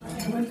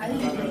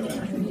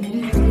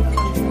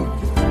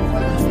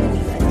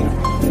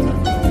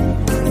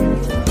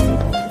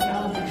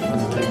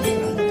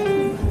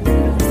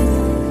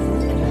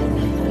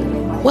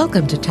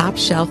Welcome to Top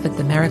Shelf at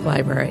the Merrick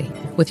Library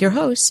with your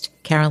host,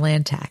 Carol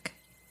Ann Tack.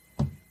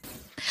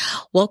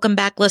 Welcome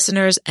back,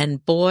 listeners,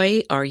 and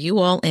boy, are you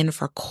all in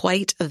for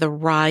quite the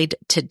ride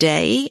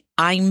today.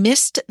 I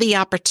missed the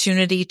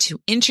opportunity to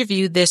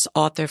interview this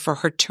author for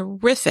her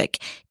terrific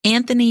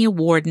Anthony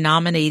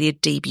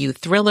Award-nominated debut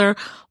thriller,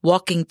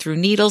 Walking Through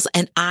Needles,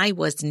 and I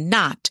was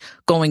not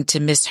going to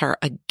miss her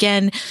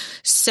again.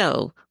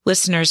 So,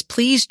 listeners,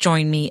 please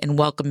join me in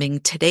welcoming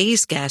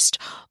today's guest,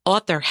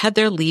 author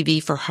Heather Levy,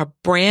 for her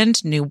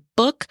brand new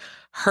book,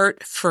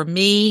 Hurt for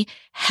Me.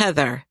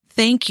 Heather,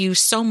 thank you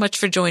so much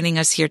for joining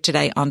us here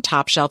today on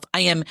Top Shelf.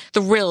 I am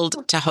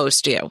thrilled to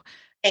host you.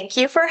 Thank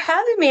you for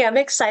having me. I'm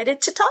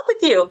excited to talk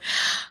with you.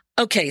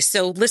 Okay,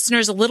 so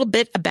listeners, a little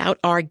bit about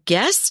our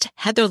guest.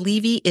 Heather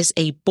Levy is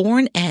a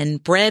born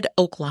and bred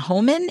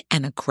Oklahoman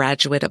and a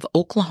graduate of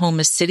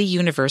Oklahoma City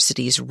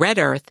University's Red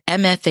Earth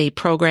MFA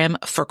program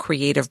for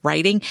creative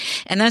writing.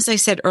 And as I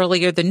said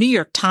earlier, the New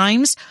York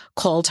Times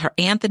called her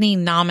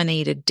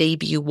Anthony-nominated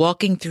debut,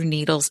 Walking Through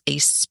Needles, a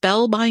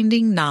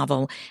spellbinding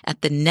novel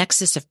at the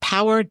nexus of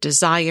power,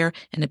 desire,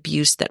 and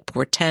abuse that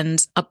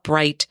portends a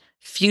bright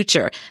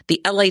future. The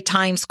LA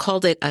Times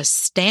called it a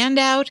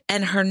standout,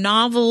 and her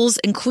novels,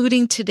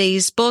 including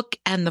today's book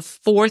and the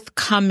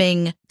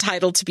forthcoming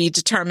title to be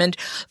determined,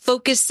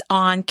 focus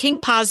on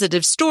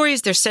kink-positive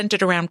stories. They're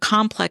centered around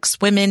complex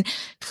women.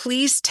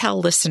 Please tell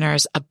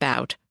listeners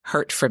about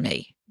Hurt for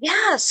Me.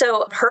 Yeah,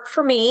 so Hurt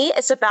for Me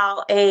is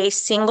about a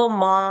single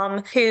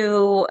mom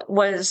who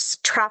was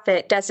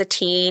trafficked as a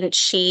teen.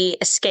 She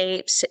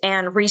escapes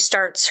and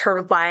restarts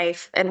her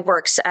life and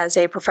works as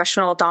a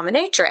professional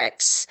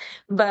dominatrix.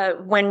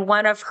 But when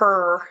one of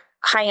her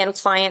high-end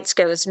clients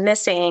goes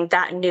missing,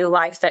 that new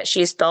life that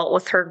she's built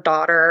with her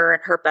daughter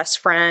and her best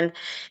friend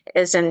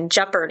is in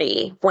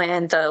jeopardy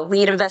when the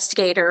lead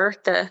investigator,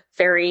 the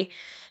very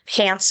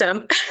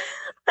handsome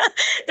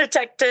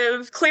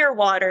Detective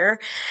Clearwater,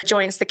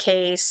 joins the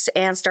case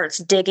and starts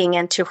digging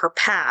into her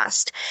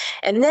past.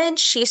 And then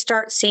she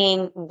starts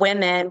seeing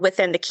women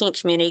within the kink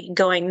community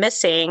going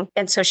missing.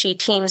 And so she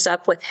teams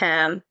up with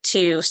him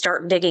to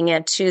start digging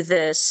into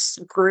this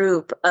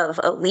group of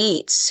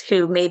elites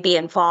who may be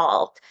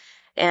involved.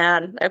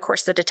 And of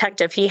course, the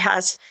detective, he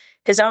has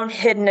his own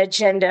hidden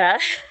agenda.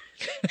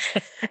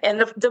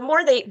 And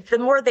the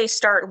more they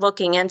start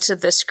looking into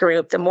this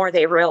group, the more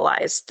they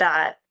realize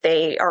that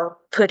they are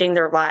putting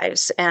their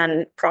lives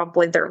and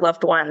probably their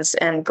loved ones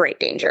in great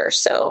danger.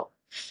 So,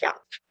 yeah.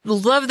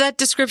 Love that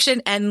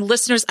description. And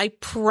listeners, I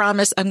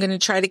promise I'm going to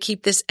try to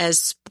keep this as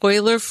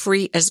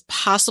spoiler-free as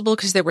possible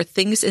because there were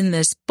things in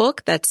this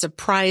book that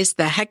surprised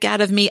the heck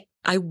out of me.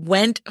 I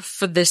went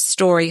for this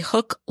story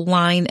hook,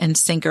 line, and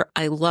sinker.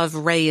 I love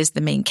Ray as the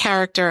main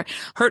character.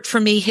 Hurt for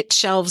Me hit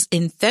shelves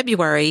in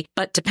February,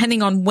 but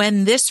depending on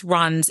when this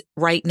runs,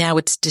 right now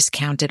it's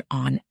discounted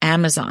on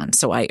Amazon.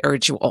 So I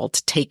urge you all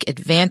to take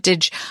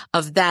advantage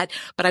of that.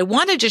 But I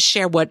want to just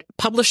share what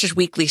Publishers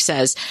Weekly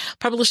says.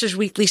 Publishers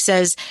Weekly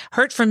says,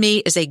 Hurt for Me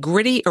is a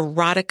gritty,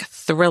 erotic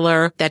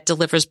thriller that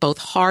delivers both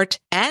heart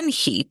and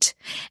heat,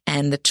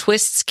 and the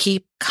twists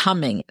keep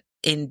coming.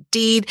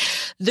 Indeed.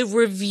 The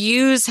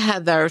reviews,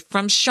 Heather,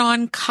 from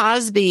Sean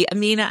Cosby,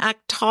 Amina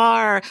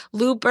Akhtar,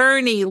 Lou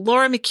Burney,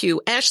 Laura McHugh,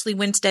 Ashley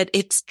Winstead.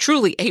 It's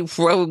truly a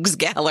rogues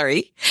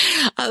gallery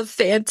of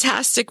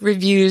fantastic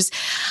reviews.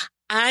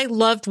 I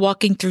loved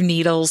Walking Through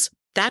Needles.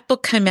 That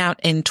book came out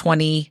in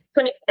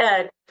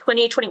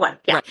 2021.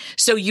 Yeah. Right.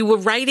 So you were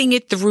writing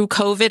it through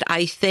COVID,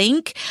 I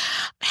think.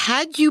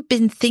 Had you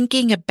been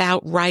thinking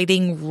about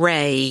writing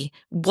Ray?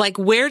 Like,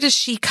 where does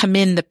she come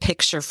in the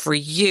picture for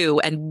you?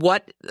 And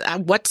what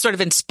sort of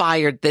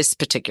inspired this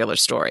particular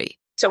story?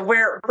 So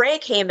where Ray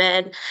came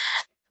in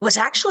was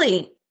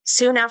actually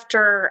soon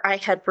after I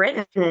had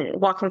written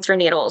Walking Through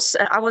Needles.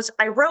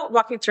 I wrote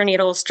Walking Through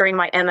Needles during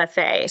my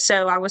MFA.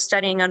 So I was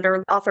studying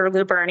under author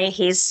Lou Burney.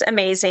 He's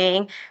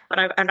amazing.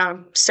 And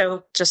I'm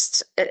so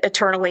just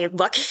eternally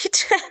lucky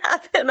to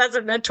have him as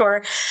a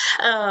mentor.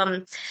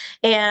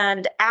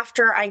 And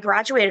after I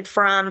graduated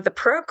from the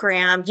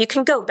program, you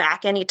can go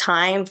back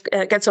anytime.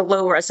 It's a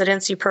low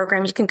residency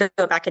program. You can go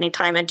back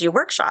anytime and do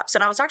workshops.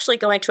 And I was actually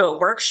going to a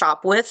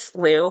workshop with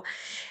Lou.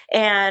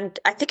 And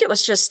I think it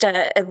was just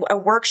a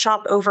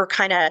workshop over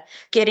kind of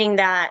getting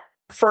that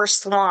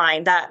first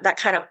line, that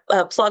kind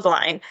of plug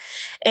line.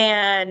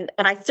 And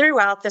I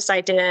threw out this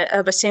idea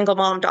of a single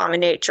mom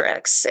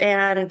dominatrix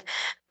and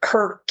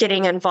her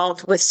getting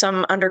involved with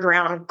some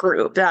underground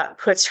group that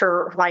puts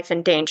her life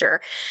in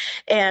danger.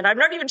 And I'm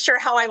not even sure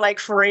how I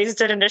phrased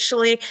it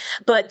initially,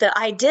 but the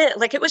idea,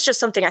 it was just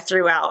something I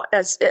threw out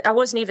as I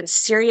wasn't even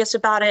serious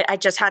about it. I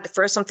just had to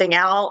throw something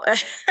out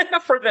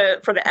for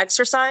the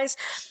exercise.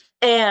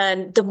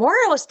 And the more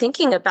I was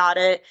thinking about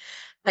it,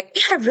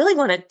 I really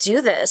want to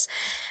do this.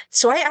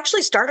 So I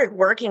actually started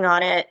working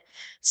on it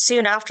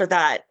soon after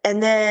that.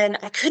 And then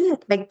I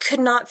could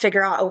not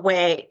figure out a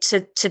way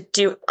to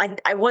do,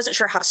 I wasn't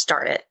sure how to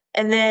start it.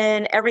 And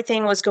then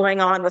everything was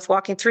going on with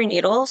Walking Through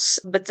Needles,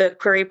 but the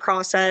query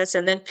process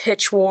and then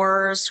pitch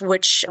wars,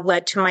 which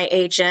led to my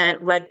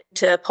agent, led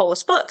to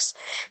Polis Books.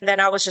 And then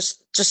I was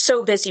just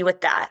so busy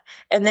with that.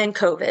 And then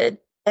COVID.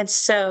 And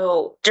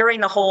so during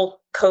the whole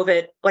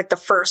COVID, like the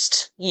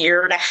first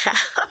year and a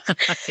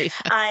half, Yeah.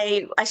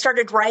 I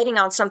started writing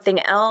on something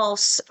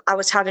else. I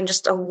was having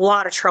just a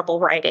lot of trouble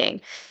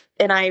writing.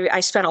 And I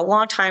spent a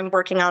long time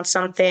working on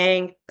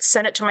something,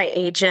 sent it to my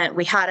agent.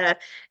 We had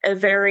a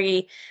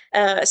very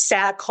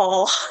sad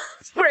call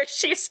where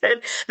she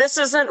said, this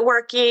isn't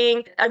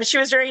working. I mean, she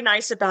was very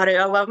nice about it.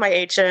 I love my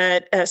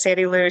agent,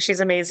 Sandy Lou.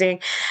 She's amazing.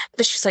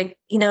 But she's like,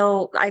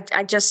 I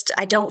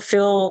don't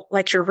feel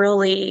like you're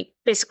really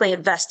basically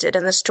invested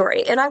in the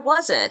story. And I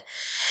wasn't.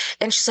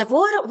 And she's like,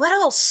 well, what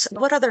else?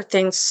 What other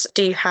things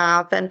do you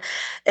have? And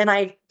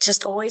I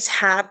just always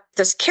had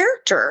this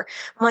character.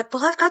 I'm like,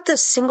 well, I've got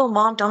this single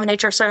mom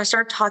dominatrix. So I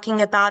started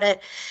talking about it.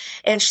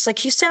 And she's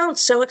like, you sound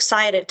so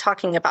excited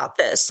talking about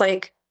this.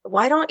 Like,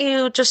 why don't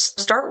you just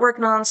start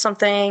working on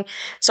something?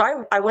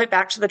 So I went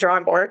back to the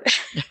drawing board.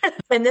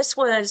 And this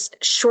was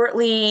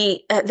oh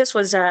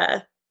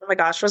my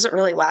gosh, was it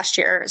really last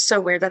year? It's so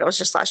weird that it was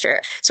just last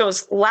year. So it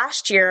was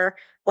last year,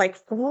 like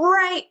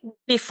right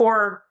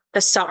before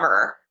the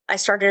summer, I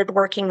started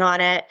working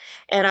on it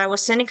and I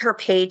was sending her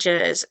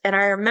pages. And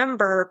I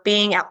remember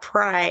being at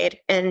Pride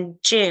in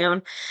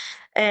June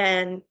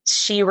and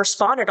she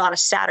responded on a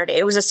Saturday.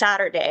 It was a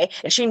Saturday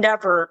and she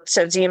never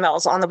sends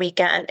emails on the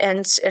weekend.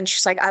 And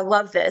she's like, I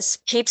love this.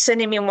 Keep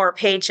sending me more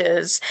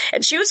pages.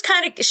 And she was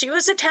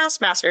a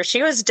taskmaster.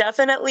 She was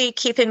definitely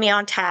keeping me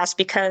on task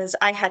because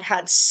I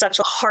had such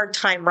a hard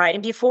time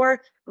writing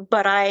before,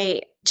 but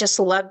I just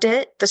loved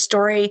it. The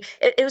story,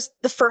 it was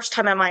the first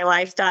time in my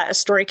life that a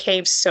story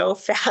came so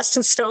fast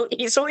and so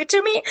easily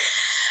to me.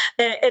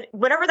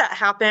 Whenever that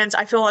happens,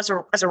 I feel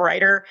as a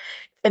writer,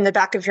 in the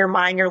back of your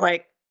mind, you're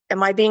like,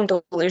 am I being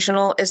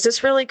delusional? Is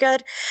this really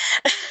good?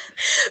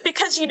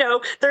 Because,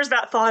 there's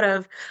that thought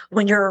of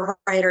when you're a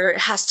writer, it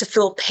has to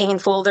feel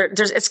painful.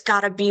 It's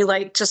got to be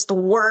like just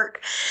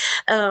work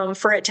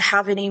for it to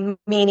have any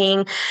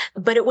meaning.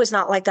 But it was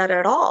not like that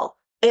at all.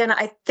 And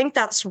I think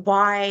that's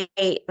why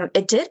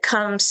it did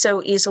come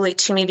so easily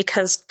to me,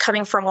 because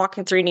coming from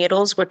Walking Through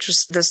Needles, which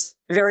was this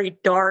very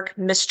dark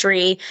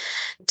mystery,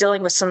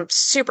 dealing with some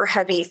super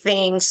heavy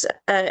things,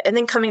 and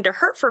then coming to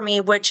Hurt for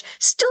Me, which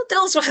still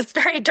deals with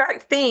very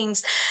dark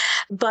things,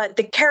 but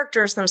the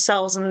characters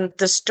themselves and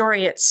the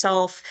story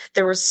itself,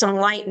 there was some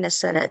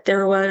lightness in it.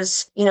 There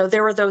was,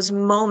 there were those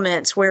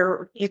moments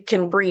where you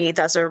can breathe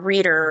as a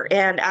reader,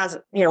 and as,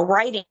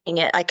 writing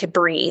it, I could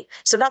breathe.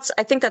 So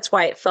I think that's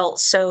why it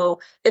felt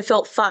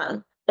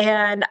fun.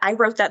 And I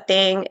wrote that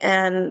thing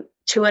in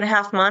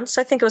 2.5 months.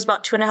 I think it was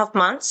about 2.5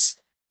 months.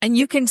 And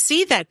you can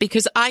see that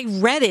because I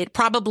read it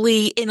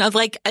probably in not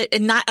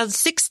a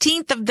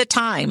 16th of the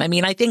time. I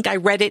mean, I think I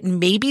read it in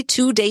maybe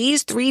 2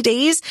 days, 3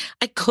 days.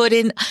 I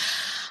couldn't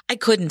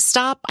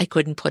stop. I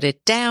couldn't put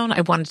it down.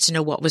 I wanted to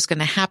know what was going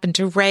to happen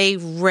to Ray.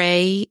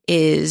 Ray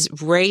is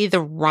Ray, the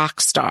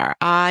rock star.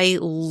 I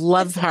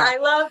love her. I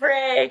love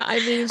Ray. I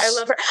mean, I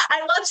love her.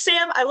 I love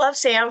Sam. I love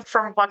Sam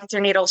from Walking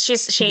Through Needles.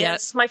 She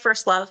is my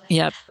first love.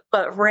 Yep.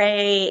 But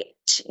Ray,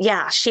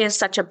 yeah, she is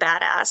such a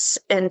badass,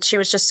 and she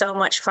was just so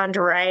much fun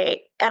to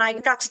write. And I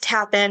got to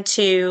tap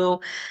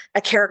into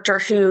a character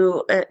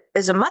who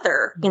is a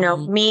mother,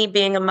 me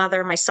being a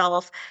mother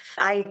myself.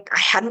 I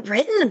hadn't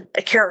written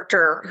a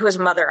character who was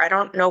a mother. I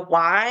don't know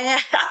why,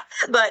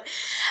 but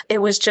it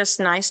was just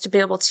nice to be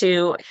able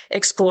to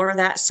explore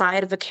that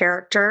side of a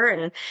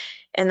character,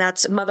 and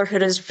that's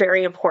motherhood is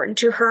very important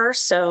to her.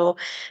 So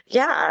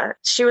yeah,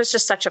 she was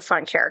just such a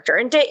fun character,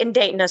 and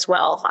Dayton as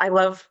well. I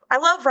love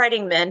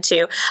writing men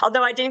too.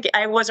 Although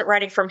I wasn't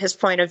writing from his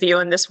point of view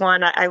in this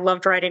one. I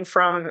loved writing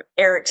from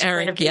Eric's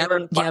point of view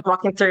and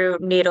Walking Through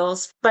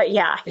Needles. But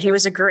yeah, he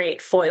was a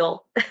great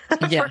foil.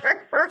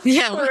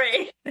 Yeah.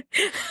 Ray.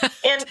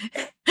 And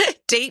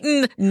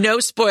Dayton, no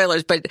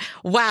spoilers, but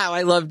wow,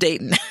 I love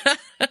Dayton.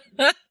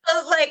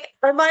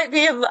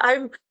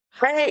 I'm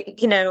right,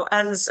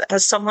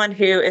 as someone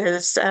who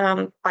is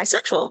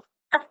bisexual,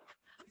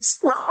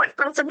 well, when it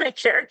comes to my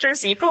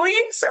characters equally.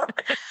 So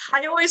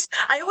I always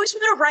want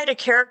to write a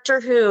character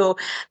who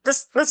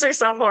this may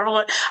sound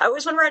horrible. I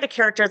always want to write a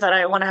character that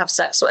I want to have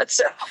sex with.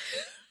 So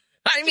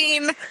I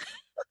mean,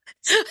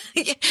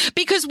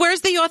 because where's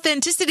the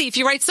authenticity if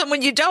you write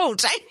someone you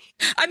don't?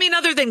 I mean,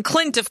 other than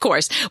Clint, of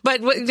course.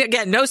 But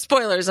again, no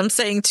spoilers. I'm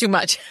saying too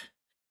much.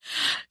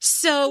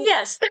 So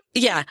yes.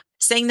 Yeah.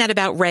 Saying that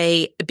about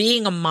Ray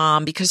being a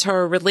mom, because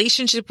her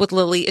relationship with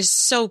Lily is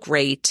so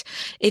great.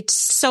 It's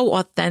so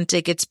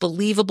authentic. It's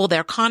believable.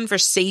 Their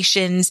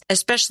conversations,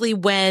 especially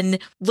when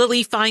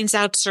Lily finds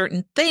out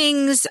certain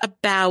things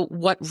about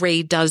what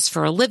Ray does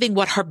for a living,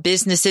 what her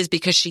business is,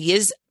 because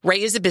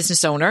Ray is a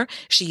business owner.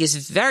 She is a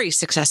very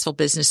successful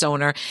business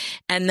owner.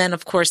 And then,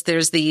 of course,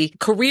 there's the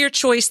career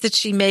choice that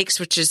she makes,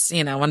 which is,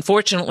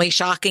 unfortunately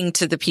shocking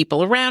to the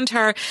people around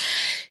her.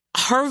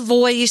 Her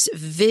voice,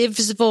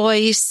 Viv's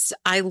voice.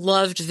 I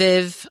loved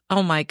Viv.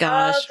 Oh my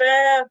gosh. Oh,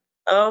 Viv.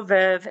 Oh,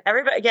 Viv.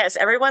 Everybody, yes,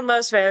 everyone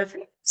loves Viv.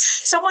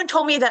 Someone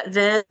told me that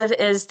Viv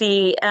is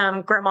the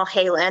Grandma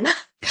Halen.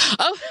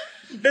 Oh,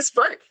 This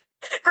book.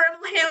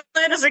 Grandma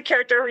Halen is a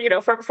character,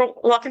 from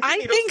Walking Through I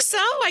Needles. think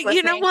so.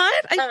 You know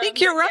what? I think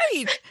you're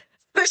right.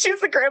 So she's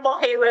the Grandma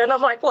Halen.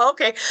 I'm like, well,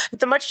 okay,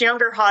 it's a much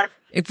younger, hot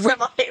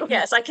Grandma Halen.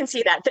 Yes, I can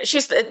see that.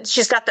 She's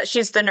got that.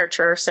 She's the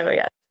nurturer. So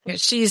yeah.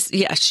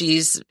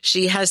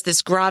 She has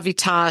this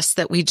gravitas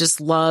that we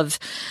just love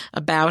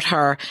about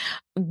her.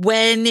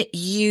 When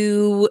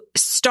you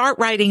start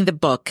writing the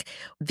book,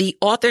 the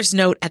author's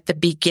note at the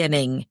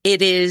beginning,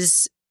 it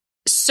is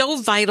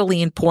so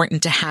vitally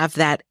important to have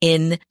that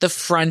in the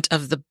front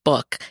of the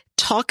book.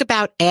 Talk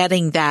about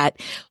adding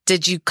that.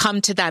 Did you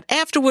come to that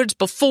afterwards,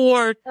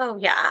 before? Oh,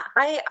 yeah.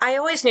 I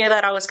always knew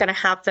that I was going to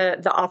have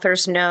the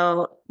author's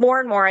note. More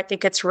and more, I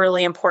think it's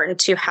really important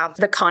to have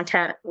the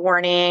content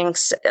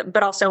warnings,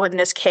 but also in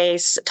this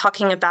case,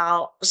 talking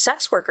about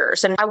sex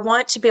workers. And I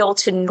want to be able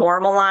to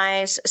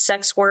normalize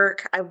sex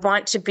work. I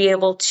want to be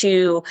able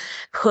to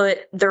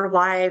put their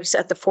lives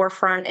at the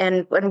forefront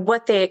and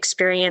what they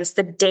experience,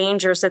 the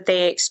dangers that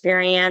they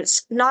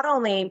experience, not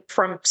only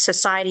from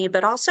society,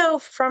 but also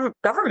from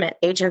government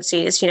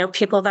agencies,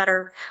 people that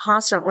are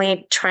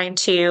constantly trying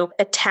to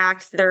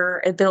attack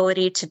their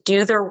ability to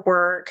do their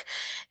work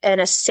in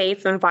a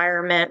safe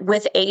environment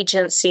with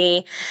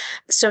agency.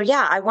 So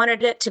yeah, I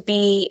wanted it to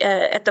be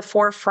at the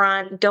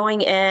forefront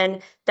going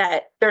in,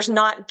 that there's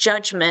not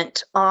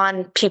judgment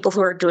on people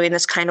who are doing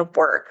this kind of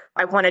work.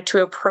 I wanted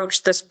to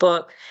approach this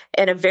book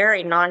in a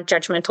very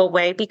non-judgmental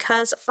way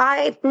because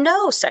I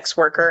know sex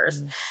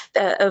workers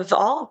of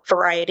all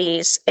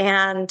varieties,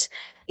 and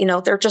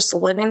they're just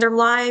living their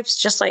lives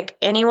just like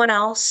anyone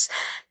else.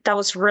 That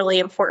was really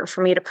important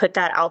for me to put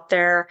that out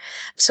there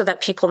so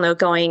that people know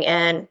going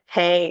in,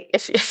 hey,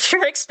 if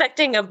you're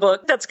expecting a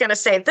book that's going to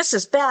say this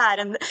is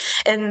bad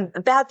and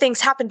bad things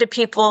happen to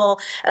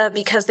people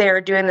because they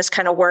are doing this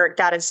kind of work,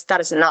 that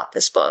is not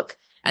this book.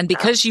 And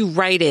because you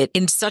write it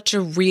in such a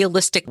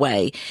realistic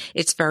way,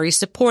 it's very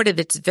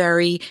supportive. It's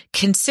very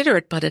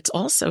considerate, but it's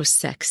also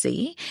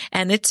sexy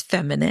and it's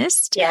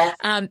feminist. Yes.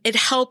 It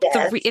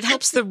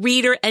helps the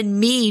reader and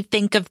me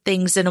think of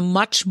things in a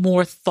much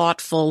more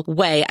thoughtful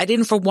way. I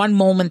didn't for one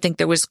moment think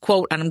there was,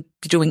 quote, and I'm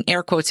doing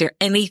air quotes here,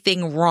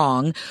 anything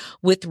wrong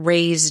with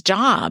Ray's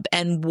job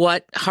and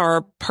what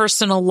her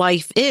personal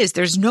life is.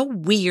 There's no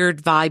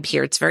weird vibe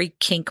here. It's very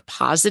kink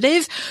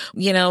positive.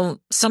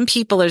 Some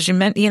people, as you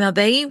mentioned,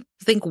 they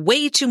think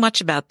way too much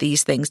about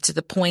these things to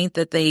the point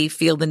that they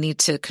feel the need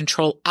to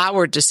control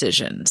our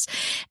decisions.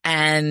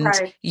 And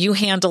right. You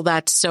handle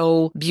that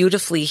so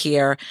beautifully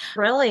here.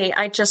 Really,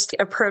 I just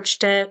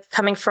approached it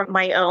coming from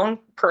my own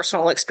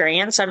personal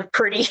experience. I'm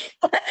pretty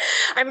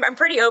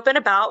open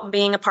about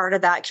being a part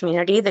of that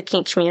community, the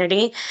kink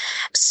community.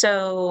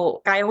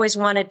 So I always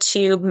wanted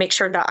to make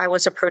sure that I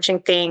was approaching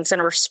things in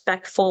a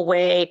respectful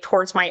way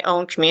towards my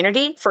own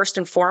community. First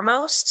and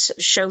foremost,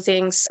 show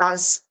things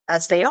as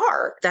they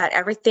are, that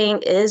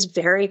everything is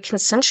very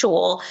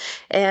consensual,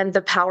 and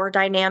the power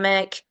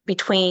dynamic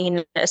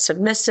between a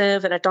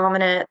submissive and a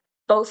dominant,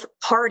 both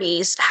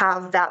parties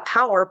have that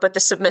power, but the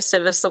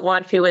submissive is the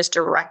one who is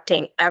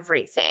directing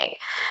everything.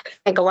 I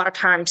think a lot of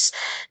times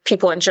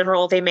people in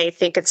general, they may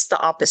think it's the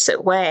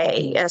opposite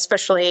way,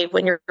 especially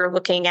when you're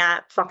looking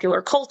at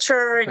popular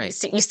culture.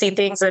 Right. You see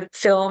things in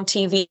film,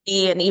 TV,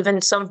 and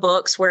even some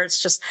books where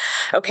it's just,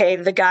 okay,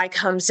 the guy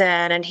comes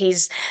in and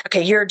he's,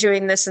 okay, you're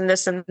doing this and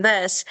this and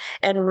this.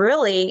 And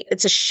really,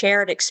 it's a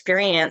shared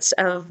experience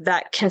of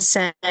that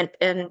consent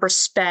and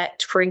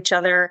respect for each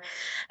other.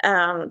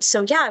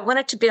 So yeah, I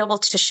wanted to be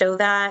able to show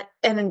that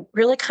and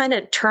really kind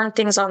of turn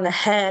things on the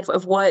head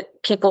of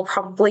what people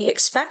probably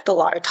expect a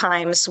lot of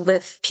times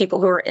with people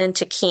who are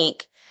into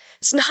kink.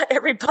 It's not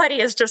everybody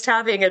is just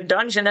having a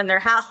dungeon in their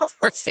house.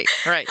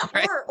 Right.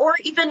 Or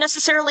even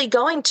necessarily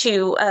going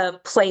to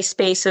play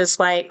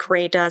spaces like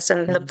Ray does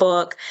in the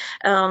book.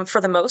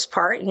 For the most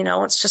part,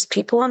 it's just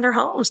people in their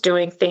homes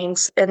doing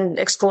things and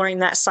exploring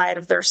that side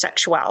of their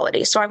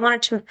sexuality. So I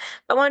wanted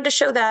to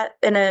show that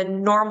in a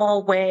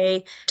normal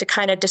way to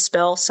kind of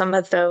dispel some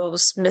of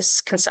those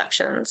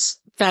misconceptions.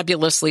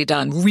 Fabulously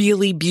done,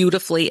 really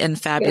beautifully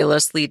and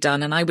fabulously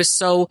done. And I was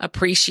so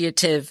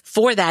appreciative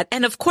for that.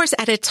 And of course,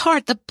 at its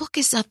heart, the book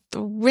is a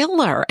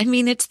thriller. I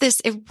mean, it's this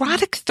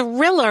erotic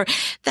thriller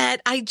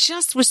that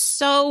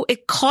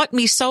it caught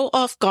me so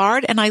off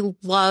guard, and I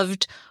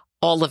loved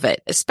all of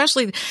it,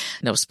 especially,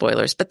 no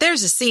spoilers, but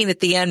there's a scene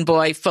at the end,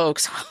 boy,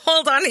 folks,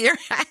 hold on to your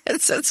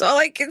hats. That's all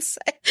I can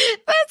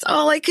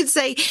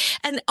say.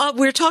 And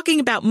we're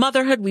talking about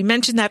motherhood. We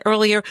mentioned that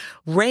earlier.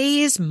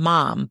 Ray's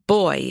mom,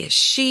 boy, is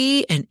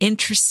she an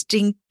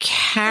interesting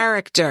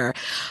character.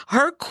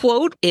 Her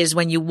quote is,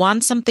 when you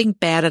want something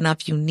bad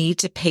enough, you need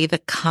to pay the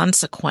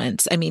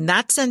consequence. I mean,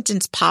 that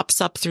sentence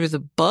pops up through the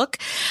book.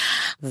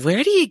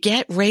 Where do you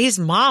get Ray's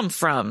mom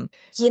from?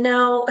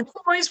 I'm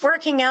always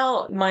working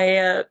out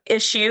my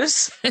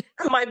issues,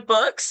 my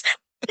books.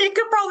 You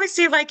could probably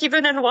see, like,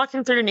 even in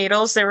Walking Through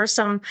Needles, there were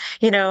some,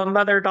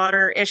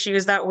 mother-daughter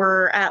issues that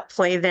were at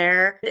play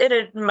there in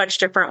a much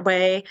different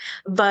way.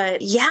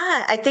 But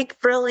yeah, I think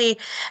really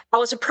I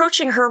was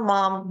approaching her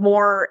mom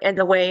more in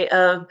the way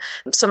of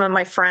some of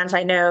my friends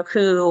I know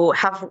who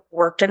have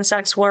worked in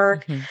sex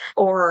work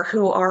or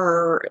who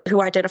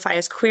identify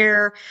as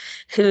queer,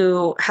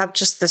 who have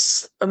just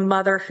this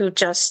mother who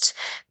just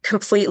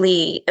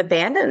completely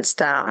abandons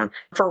them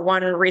for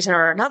one reason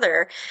or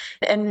another.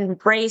 In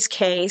Ray's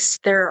case,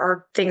 there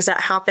are things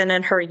that happen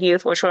in her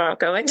youth, which we won't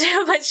go into,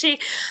 but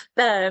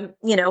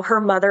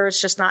her mother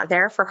is just not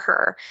there for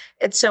her.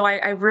 And so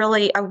I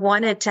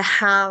wanted to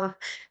have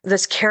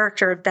this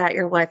character that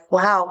you're like,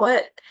 wow,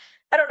 what?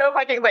 I don't know if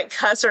I can like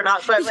cuss or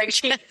not, but like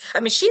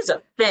she's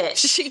a bitch.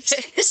 She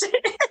is.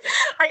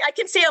 I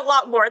can say a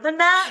lot more than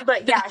that,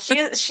 but yeah, she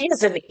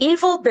is an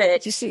evil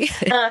bitch. You see?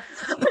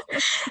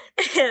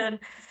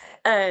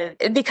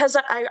 And because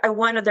I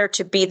wanted there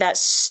to be that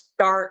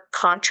stark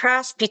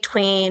contrast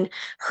between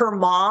her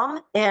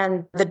mom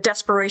and the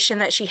desperation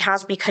that she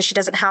has because she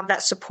doesn't have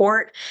that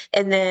support.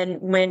 And then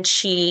when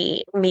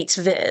she meets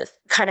Viv,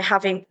 kind of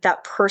having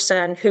that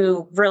person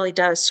who really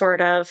does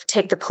sort of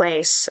take the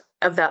place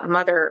of that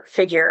mother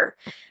figure.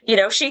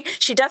 She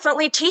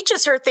definitely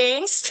teaches her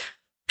things.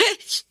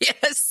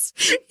 Yes.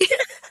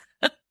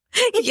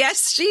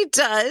 Yes, she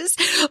does.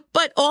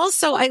 But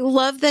also, I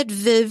love that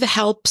Viv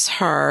helps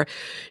her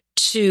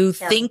to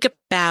think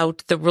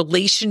about the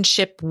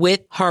relationship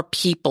with her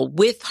people,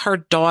 with her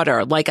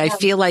daughter. Like, I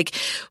feel like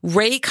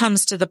Ray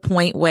comes to the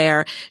point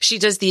where she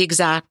does the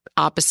exact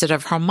opposite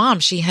of her mom.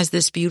 She has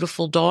this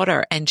beautiful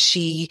daughter, and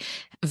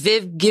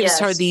Viv gives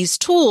her these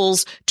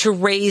tools to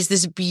raise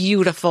this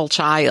beautiful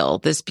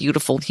child, this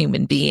beautiful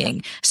human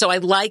being. So I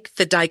like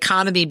the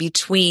dichotomy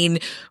between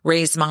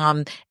Ray's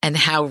mom and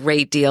how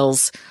Ray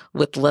deals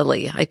with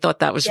Lily. I thought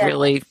that was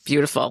really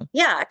beautiful.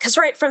 Yeah, because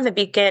right from the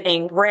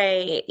beginning,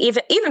 Ray,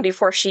 even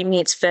before she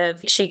meets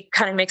Viv, she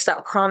kind of makes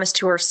that promise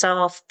to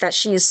herself that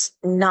she's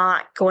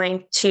not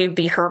going to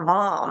be her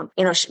mom.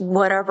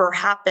 Whatever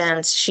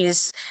happens,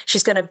 she's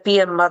going to be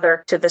a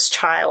mother to this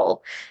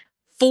child.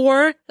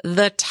 For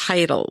the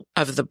title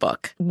of the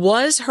book,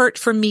 was Hurt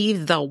for Me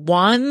the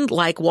one?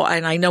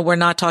 And I know we're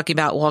not talking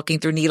about Walking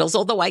Through Needles,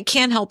 although I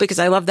can't help it because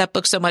I love that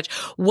book so much.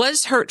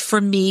 Was Hurt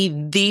for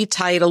Me the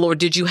title, or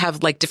did you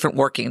have like different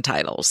working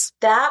titles?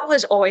 That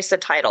was always the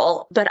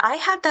title, but I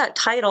had that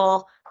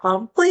title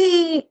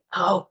probably,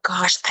 oh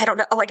gosh, I don't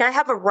know. Like, I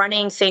have a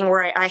running thing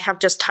where I have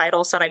just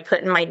titles that I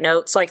put in my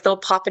notes, like they'll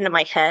pop into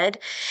my head.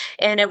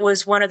 And it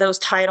was one of those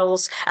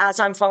titles as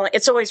I'm falling.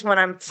 It's always when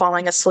I'm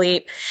falling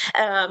asleep.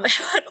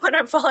 When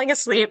I'm falling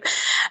asleep,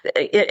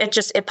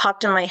 it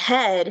popped in my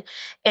head,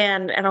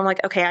 and I'm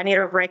like, okay, I need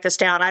to write this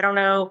down. I don't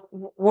know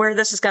where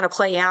this is going to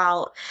play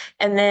out.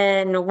 And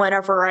then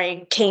whenever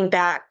I came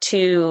back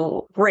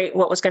to Ray,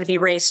 what was going to be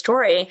Ray's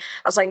story, I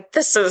was like,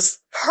 this is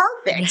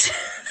perfect.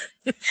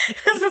 This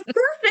is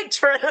perfect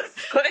for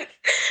this book.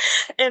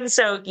 And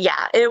so,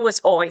 yeah, it was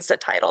always the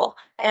title.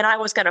 And I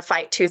was going to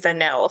fight tooth and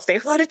nail if they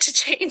wanted to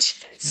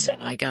change it. So.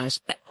 Oh my gosh.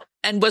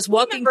 And was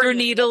Walking Through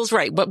Needles,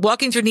 right? But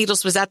Walking Through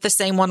Needles, was that the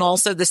same one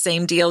also, the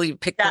same deal? You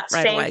picked that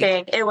right away?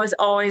 Same thing. It was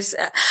always,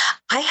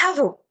 I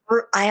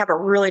have a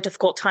really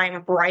difficult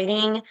time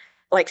writing,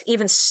 like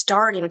even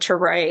starting to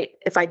write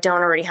if I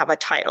don't already have a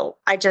title.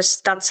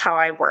 That's how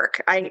I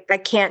work. I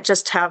can't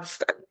just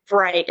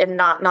write and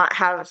not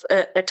have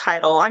a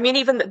title. I mean,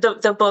 even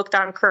the book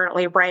that I'm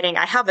currently writing,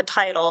 I have a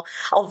title,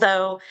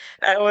 although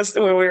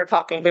when we were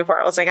talking before,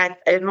 I was like,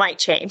 it might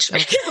change.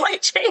 Okay. It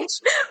might change.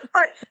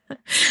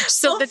 But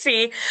so we'll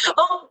see.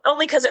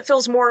 Only because it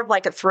feels more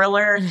like a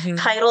thriller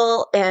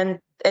title, and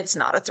it's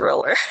not a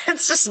thriller.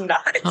 It's just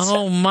not.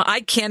 Oh my,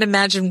 I can't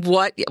imagine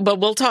but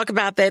we'll talk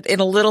about that in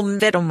a little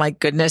bit. Oh my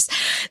goodness.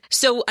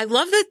 So I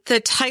love that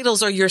the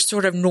titles are your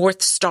sort of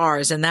North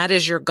Stars, and that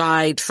is your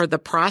guide for the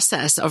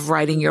process of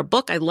writing your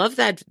book. I love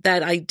that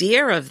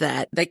idea of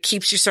that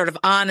keeps you sort of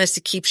honest.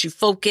 It keeps you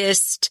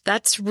focused.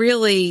 That's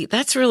really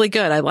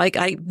good.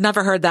 I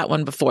never heard that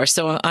one before.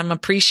 So I'm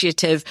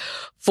appreciative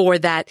for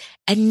that.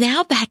 And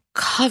now that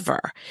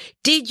cover,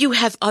 did you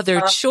have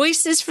other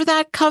choices for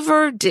that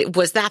cover?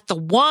 Was that the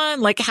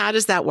one? Like, how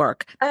does that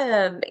work?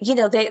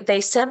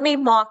 They sent me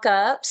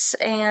mock-ups,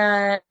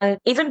 and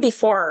even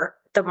before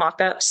the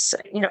mock-ups,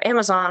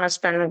 Amazon has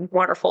been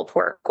wonderful to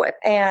work with.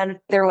 And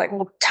they're like,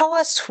 well, tell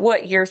us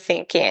what you're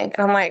thinking. And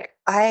I'm like,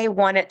 I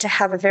want it to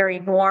have a very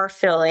noir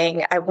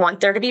feeling. I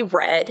want there to be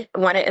red. I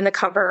want it in the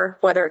cover,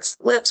 whether it's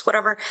lips,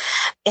 whatever.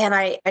 And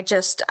I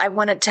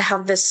want it to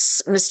have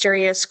this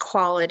mysterious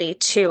quality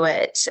to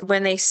it.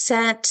 When they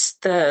sent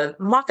the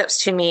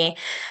mock-ups to me,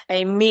 I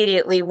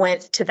immediately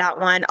went to that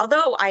one.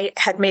 Although I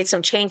had made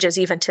some changes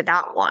even to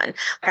that one.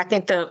 I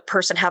think the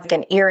person had like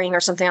an earring or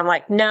something. I'm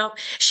like, no,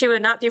 she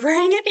would not be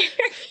wearing an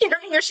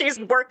earring or she's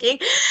working.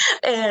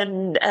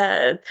 And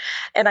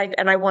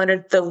I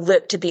wanted the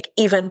lip to be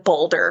even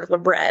bolder,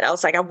 the red. I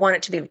was like, I want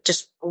it to be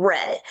just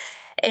red.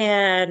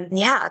 And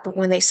yeah,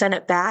 when they sent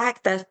it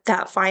back,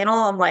 that final,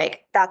 I'm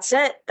like, that's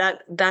it.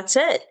 That's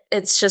it.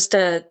 It's just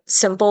a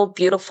simple,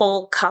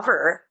 beautiful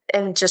cover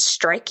and just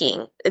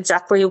striking.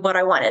 Exactly what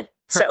I wanted.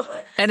 So,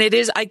 and it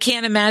is, I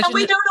can't imagine. And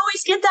we don't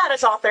always get that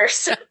as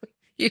authors.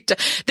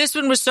 This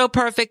one was so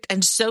perfect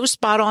and so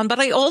spot on, but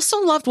I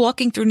also loved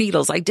Walking Through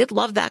Needles. I did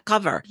love that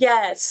cover.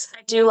 Yes,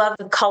 I do love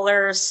the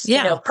colors.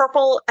 Yeah. You know,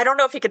 purple. I don't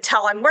know if you could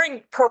tell. I'm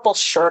wearing purple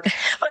shirt.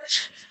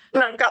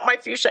 And I've got my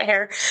fuchsia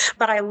hair,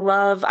 but I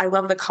love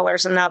the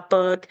colors in that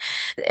book.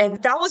 And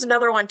that was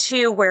another one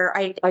too, where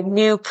I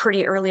knew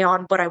pretty early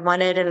on what I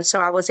wanted. And so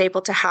I was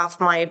able to have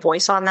my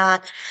voice on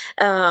that.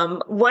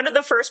 One of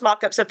the first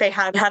mock-ups that they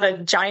had a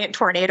giant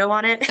tornado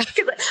on it. I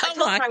told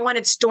them I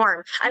wanted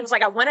storm. I was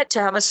like, I want it to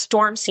have a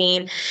storm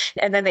scene.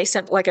 And then they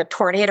sent like a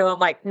tornado. I'm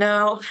like,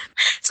 no,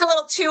 it's a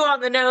little too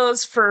on the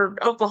nose for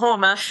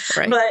Oklahoma.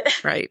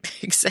 Right.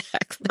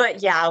 Exactly.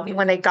 But yeah,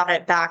 when they got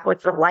it back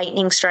with the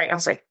lightning strike, I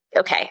was like,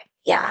 okay,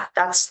 yeah,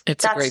 that's it.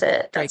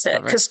 That's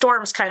it. Because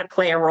storms kind of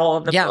play a role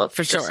in the book. Yeah,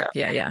 for sure. So.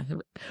 Yeah.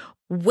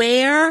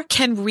 Where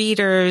can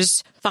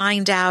readers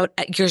find out,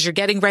 because you're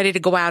getting ready to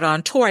go out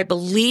on tour? I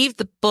believe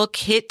the book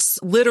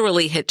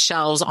literally hits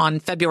shelves on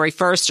February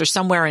 1st or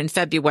somewhere in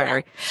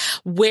February. Yeah.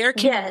 Where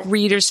can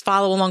readers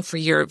follow along for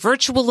your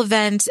virtual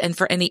events and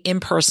for any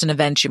in-person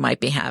events you might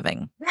be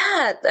having?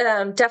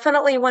 Yeah,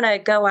 definitely want to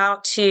go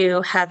out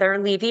to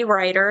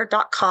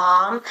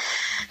heatherlevywriter.com.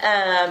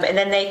 And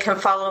then they can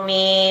follow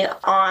me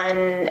on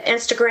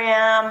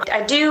Instagram.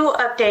 I do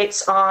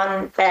updates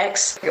on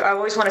X. I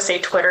always want to say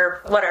Twitter,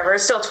 whatever.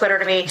 It's still Twitter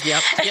to me.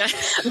 Yep. Yeah.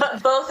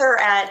 But both are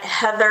at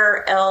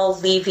Heather L.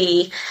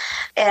 Levy.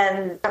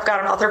 And I've got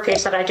an author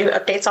page that I do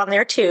updates on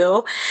there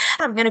too.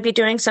 I'm going to be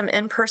doing some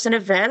in-person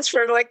events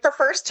for like the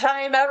first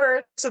time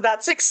ever. So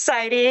that's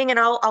exciting. And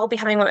I'll be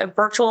having a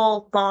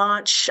virtual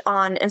launch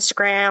on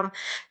Instagram,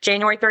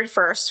 January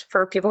 31st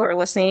for people who are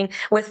listening,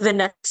 with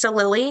Vanessa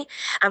Lilly.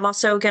 I'm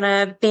also going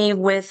to be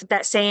with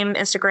that same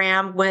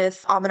Instagram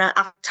with Amina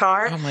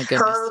Akhtar. Oh my goodness.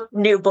 Her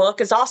new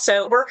book is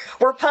also, we're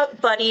pub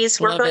buddies.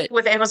 We're both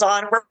with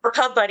Amazon. We're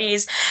pub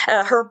buddies.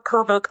 Her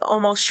book,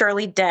 Almost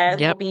Surely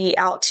Dead, will be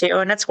out too.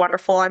 And it's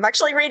wonderful. I'm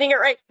actually reading it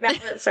right now.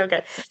 It's so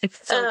good.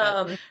 It's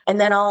so good. And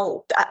then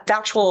the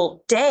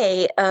actual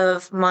day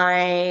of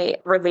my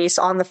release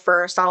on the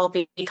 1st, I'll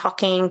be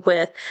talking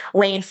with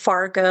Lane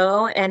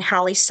Fargo and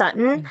Hallie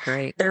Sutton.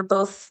 Great. They're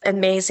both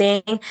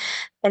amazing.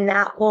 And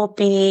that will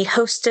be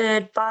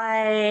hosted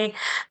by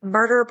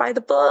Murder by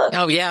the Book.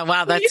 Oh yeah.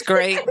 Wow. That's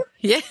great.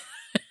 Yeah.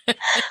 But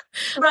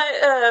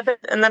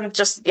and then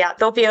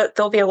there'll be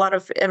a lot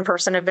of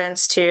in-person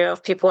events too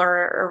if people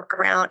are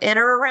around in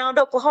or around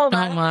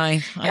Oklahoma. Oh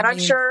my! I'm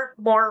sure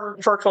more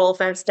virtual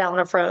events down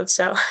the road.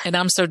 So, and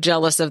I'm so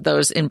jealous of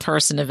those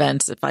in-person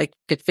events. If I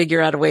could figure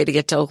out a way to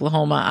get to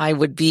Oklahoma, I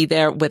would be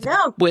there with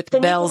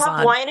bells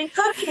on. Wine and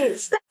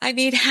cookies. I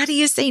mean, how do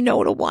you say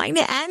no to wine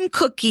and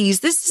cookies?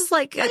 This is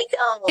like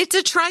it's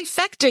a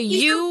trifecta.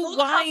 You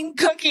wine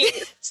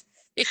cookies.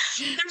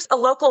 There's a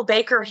local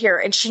baker here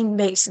and she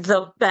makes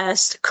the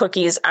best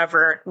cookies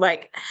ever.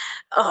 Like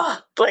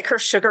her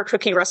sugar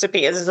cookie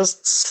recipe is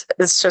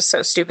just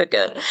so stupid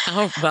good.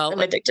 Oh, well, I'm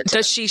addicted to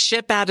does she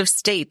ship out of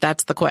state?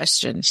 That's the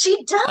question.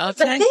 She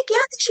does. Okay. I think,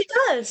 she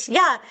does.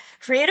 Yeah.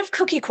 Creative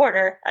Cookie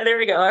Corner. There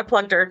we go. I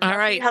plugged her. All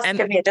right. She has to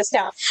give me a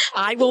discount.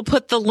 I will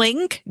put the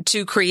link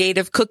to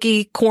Creative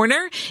Cookie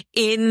Corner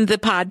in the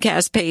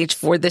podcast page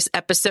for this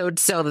episode.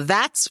 So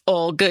that's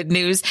all good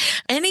news.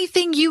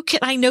 Anything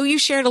I know you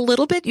shared a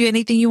little bit.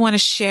 Anything you want to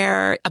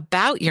share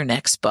about your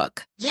next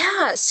book?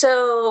 Yeah.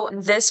 So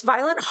This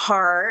Violent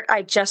Heart,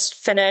 I just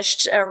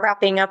finished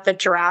wrapping up the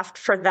draft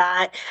for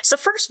that. It's the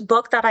first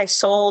book that I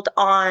sold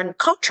on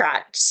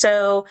contract.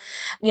 So,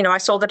 I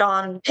sold it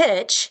on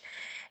pitch.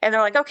 And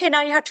they're like, okay,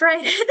 now you have to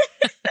write it.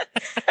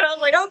 And I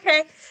was like,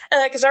 okay,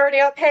 because I already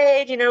got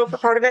paid, for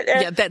part of it.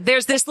 And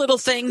there's this little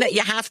thing that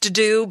you have to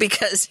do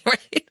because,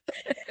 right?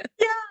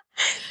 Yeah.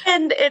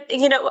 And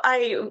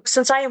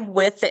since I am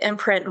with the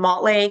imprint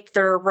Montlake,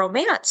 they're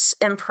romance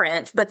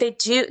imprint, but they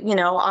do,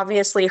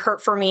 obviously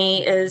Hurt for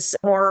Me is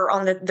more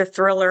on the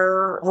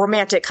thriller,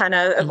 romantic kind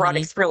of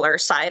erotic thriller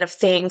side of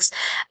things.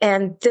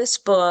 And this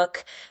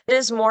book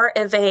is more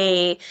of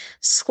a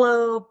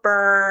slow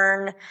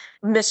burn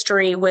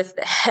mystery with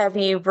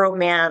heavy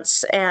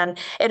romance. And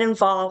it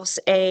involves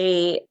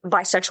a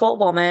bisexual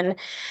woman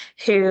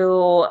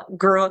who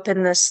grew up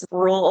in this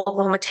rural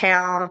Oklahoma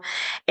town.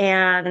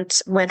 And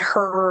when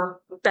her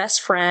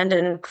best friend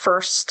and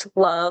first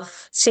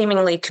love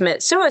seemingly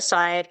commit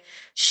suicide,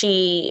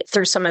 she,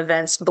 through some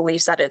events,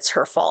 believes that it's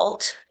her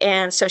fault.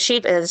 And so she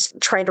is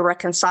trying to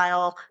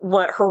reconcile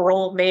what her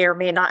role may or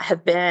may not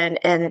have been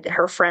in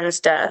her friend's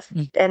death.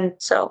 And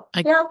so,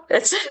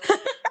 it's...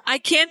 I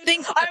can't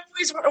think. I'm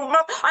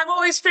I'm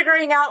always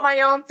figuring out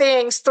my own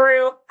things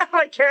through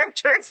my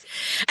characters.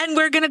 And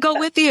we're going to go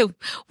with you.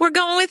 We're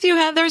going with you,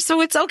 Heather.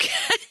 So it's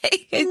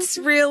okay. It's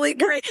really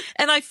great.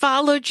 And I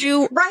followed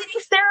you.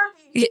 Writing therapy.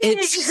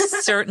 It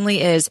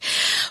certainly is.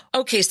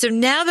 Okay. So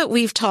now that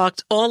we've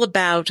talked all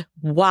about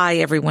why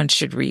everyone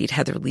should read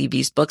Heather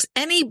Levy's books,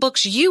 any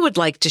books you would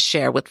like to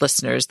share with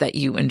listeners that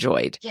you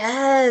enjoyed?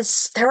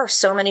 Yes. There are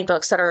so many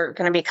books that are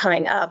going to be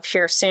coming up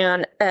here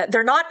soon.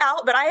 They're not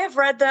out, but I have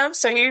read them.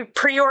 So you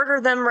pre-order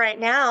them right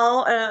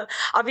now.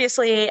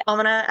 Obviously,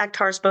 Amina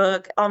Akhtar's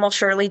book, Almost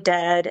Surely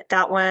Dead.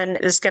 That one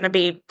is going to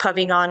be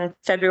pubbing on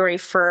February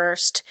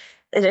 1st.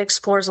 It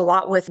explores a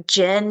lot with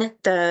Jinn,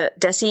 the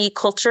Desi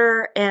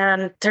culture,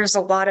 and there's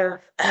a lot of,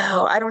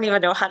 I don't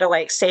even know how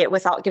to say it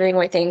without giving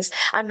away things.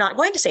 I'm not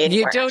going to say it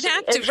anymore. You don't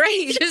have to,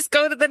 right? You just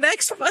go to the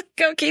next one.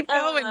 Keep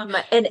going.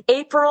 In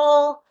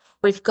April,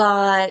 we've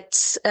got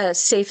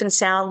Safe and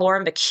Sound,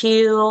 Laura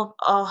McHugh.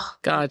 Oh,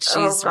 God,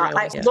 she's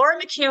really good. Laura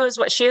McHugh is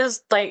what she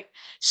is like.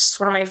 She's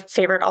one of my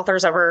favorite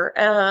authors ever.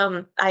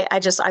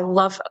 I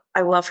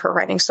love her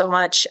writing so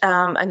much.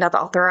 Another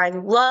author I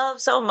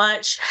love so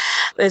much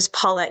is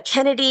Paulette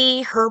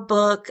Kennedy. Her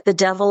book, The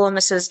Devil and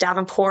Mrs.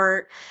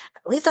 Davenport. I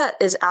believe that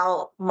is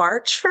out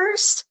March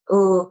 1st.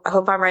 Ooh, I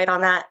hope I'm right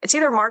on that. It's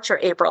either March or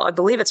April. I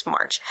believe it's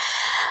March.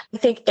 I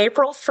think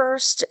April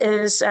 1st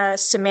is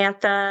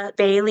Samantha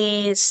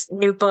Bailey's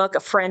new book, A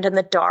Friend in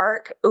the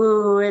Dark.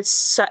 Ooh, it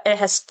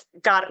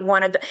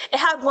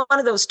had one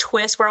of those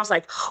twists where I was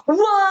like, what?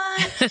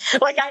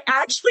 I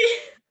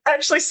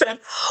actually said,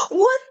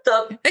 what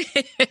the?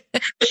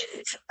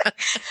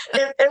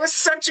 It was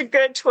such a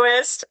good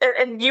twist,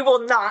 and you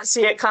will not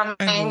see it coming.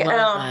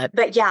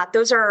 But yeah,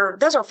 those are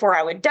four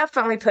I would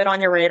definitely put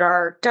on your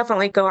radar.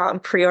 Definitely go out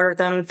and pre-order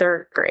them.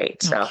 They're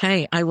great. So.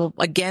 Okay. I will,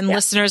 again,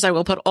 listeners, I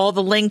will put all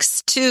the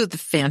links to the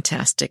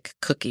fantastic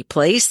cookie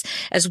place,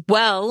 as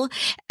well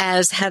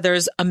as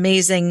Heather's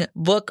amazing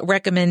book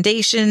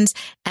recommendations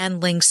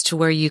and links to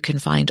where you can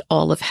find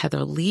all of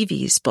Heather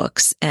Levy's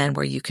books and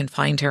where you can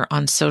find her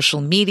on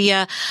social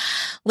media.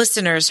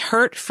 Listeners,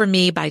 heard from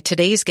me by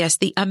today's guest,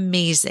 the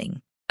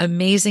amazing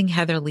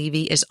Heather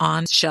Levy is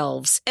on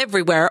shelves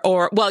everywhere,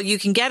 you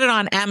can get it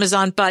on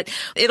Amazon, but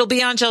it'll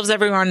be on shelves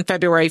everywhere on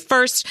February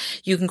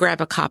 1st. You can grab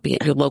a copy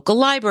at your local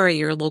library,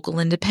 your local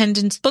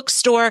independent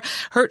bookstore.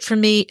 Heard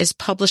from Me is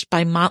published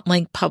by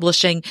Montlink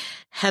Publishing.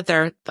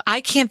 Heather, I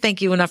can't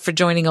thank you enough for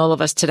joining all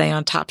of us today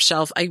on Top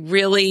Shelf. I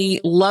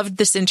really loved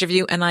this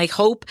interview, and I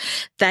hope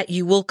that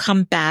you will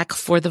come back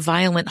for The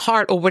Violent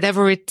Heart, or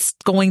whatever it's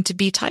going to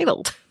be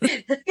titled.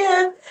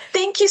 Yeah.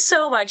 Thank you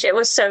so much. It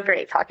was so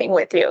great talking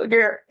with you.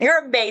 You're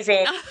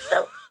amazing.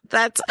 So.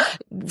 That's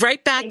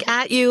right back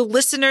at you.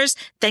 Listeners,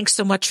 thanks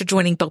so much for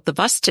joining both of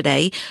us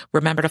today.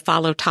 Remember to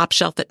follow Top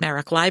Shelf at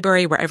Merrick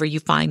Library, wherever you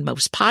find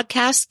most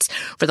podcasts.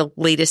 For the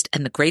latest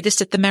and the greatest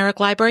at the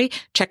Merrick Library,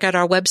 check out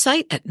our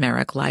website at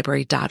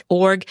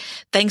merricklibrary.org.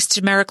 Thanks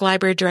to Merrick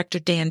Library Director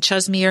Dan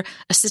Chusmier,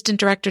 Assistant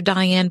Director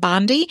Diane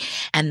Bondi,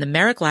 and the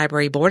Merrick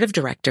Library Board of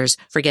Directors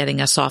for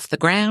getting us off the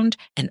ground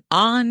and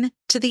on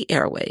to the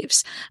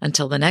airwaves.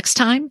 Until the next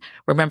time,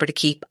 remember to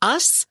keep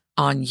us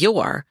on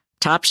your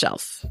Top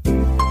Shelf.